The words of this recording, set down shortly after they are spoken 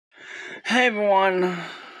Hey everyone.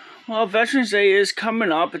 Well, Veterans Day is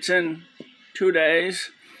coming up. It's in 2 days.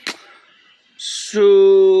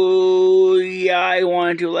 So, yeah, I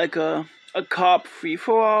want to do like a cop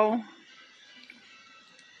free-for-all.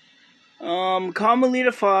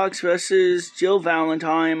 Carmelita Fox versus Jill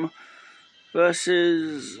Valentine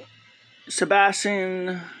versus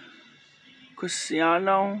Sebastian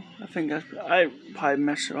Cristiano. I probably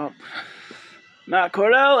messed it up. Matt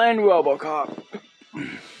Cordell and RoboCop.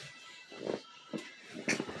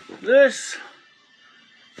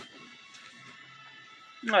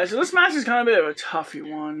 Alright, so this match is kind of a bit of a toughy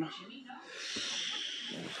one.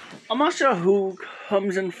 I'm not sure who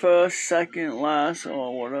comes in first, second, last,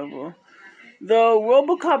 or whatever. Though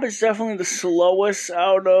RoboCop is definitely the slowest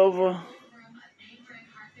out of...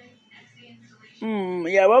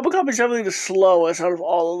 yeah, RoboCop is definitely the slowest out of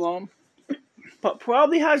all of them. But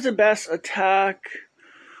probably has the best attack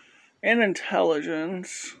and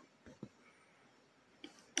intelligence.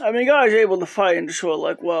 I mean, the guy's able to fight and destroy,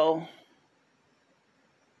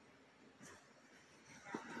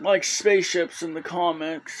 like spaceships in the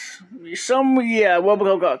comics.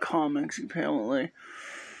 RoboCop got comics, apparently.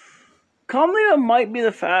 Carmelita might be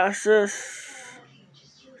the fastest.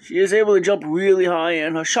 She is able to jump really high,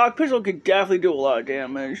 and her shock pistol could definitely do a lot of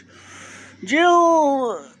damage.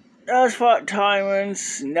 Jill has fought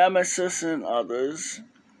Tyrants, Nemesis, and others.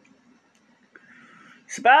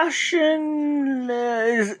 Sebastian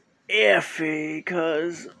is iffy,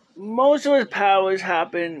 because most of his powers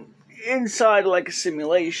happen inside like a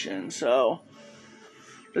simulation, so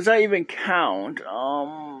does that even count?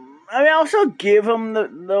 I mean, I'll still give him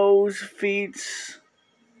those feats,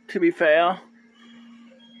 to be fair.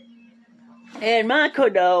 And Matt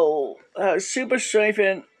Cordell has super strength,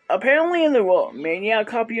 and apparently in the Maniac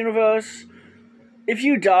Cop universe, if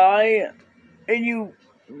you die and you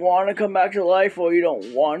want to come back to life or you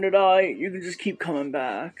don't want to die, you can just keep coming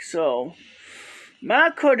back. So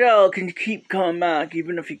Matt Cordell can keep coming back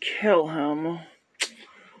even if you kill him,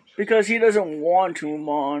 because he doesn't want to move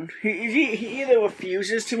on. He either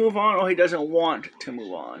refuses to move on or he doesn't want to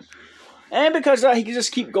move on. And because of that, he can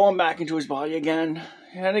just keep going back into his body again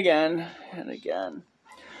and again and again.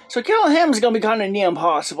 So killing him is going to be kind of near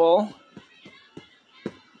impossible.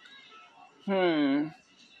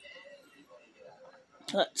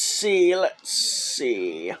 Let's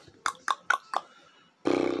see.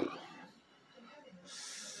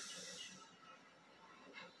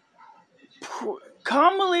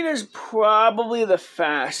 Carmelita's probably the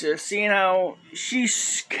fastest, seeing how she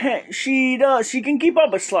can keep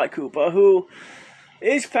up with Sly Cooper, who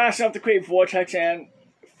is fast enough to create vortex and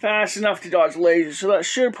fast enough to dodge lasers, so that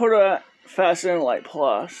should put her faster than Light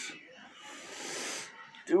Plus.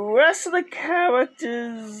 The rest of the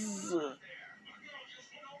characters,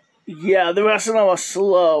 yeah, the rest of them are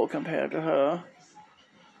slow compared to her.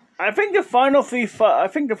 I think the final three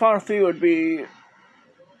would be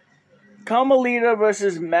Carmelita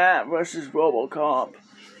versus Matt versus RoboCop.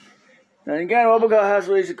 And again, RoboCop has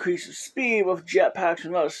ways to increase his speed with jetpacks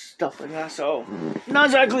and other stuff like that, so not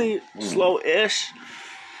exactly slow-ish.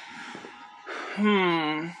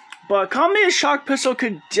 But Carmelita's shock pistol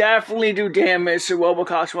could definitely do damage to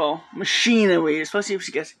RoboCop's machinery, especially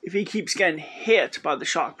if he keeps getting hit by the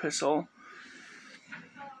shock pistol.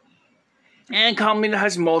 And Carmelita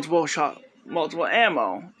has multiple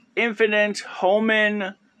ammo: infinite,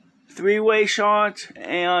 Holman, 3-way shot,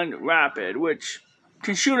 and rapid, which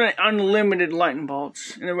can shoot an unlimited lightning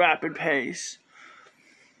bolts in a rapid pace.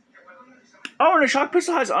 Oh, and the shock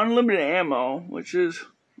pistol has unlimited ammo, which is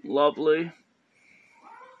lovely.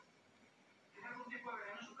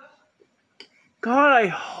 God, I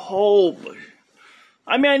hope.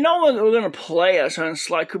 I mean, I know we're gonna play us on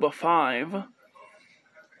Sly Cooper 5.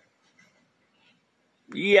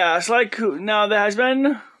 Yeah, Sly Cooper. Now there has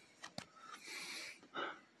been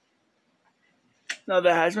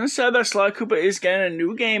said that Sly Cooper is getting a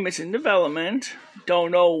new game. It's in development. Don't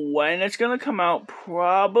know when it's gonna come out.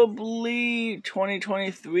 Probably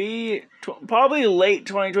 2023. Probably late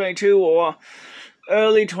 2022 or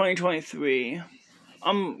early 2023.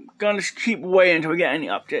 I'm gonna keep waiting until we get any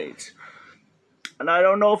updates. And I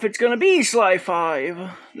don't know if it's gonna be Sly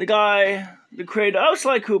 5. The creator of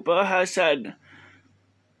Sly Cooper has said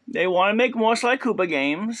they want to make more Sly Cooper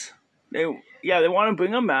games. They want to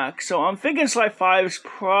bring them back. So I'm thinking Sly 5 is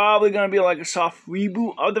probably gonna be like a soft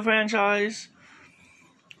reboot of the franchise,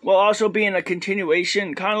 while also being a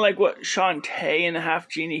continuation, kind of like what Shantae and the Half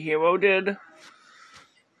Genie Hero did.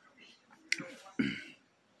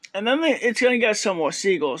 And then it's going to get some more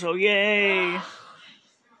sequels, so yay.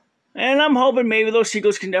 And I'm hoping maybe those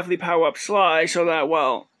sequels can definitely power up Sly so that,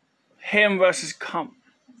 him versus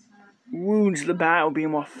ruins the battle being a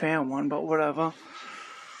more fair one, but whatever.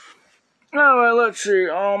 Alright, let's see.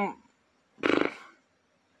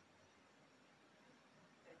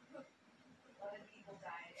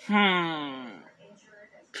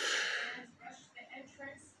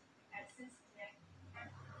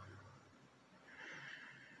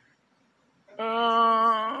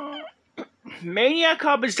 Maniac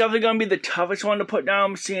Cop is definitely going to be the toughest one to put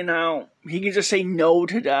down, seeing how he can just say no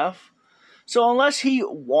to death. So unless he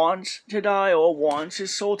wants to die or wants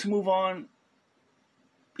his soul to move on,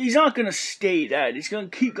 he's not going to stay dead. He's going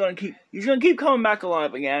to keep coming back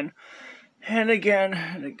alive again and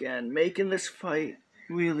again, making this fight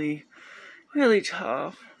really, really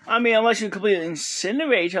tough. I mean, unless you completely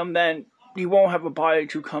incinerate him, then he won't have a body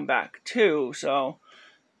to come back to, so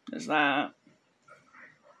there's that.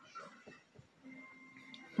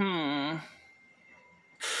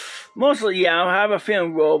 Mostly, yeah, I have a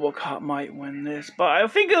feeling RoboCop might win this, but I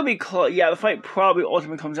think it'll be close. Yeah, the fight probably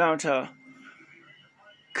ultimately comes down to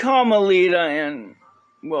Carmelita and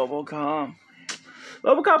RoboCop.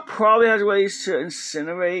 RoboCop probably has ways to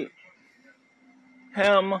incinerate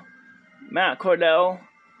him, Matt Cordell.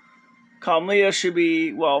 Carmelita should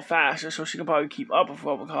be, well, faster, so she can probably keep up with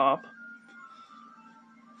RoboCop.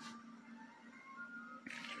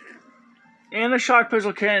 And the shock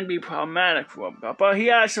pistol can be problematic for RoboCop, but he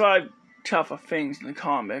has a lot of tougher things in the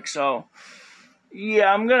comics, so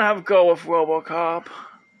yeah, I'm gonna have to go with RoboCop.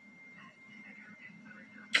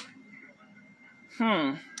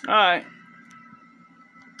 Alright.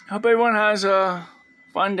 Hope everyone has a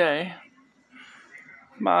fun day.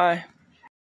 Bye.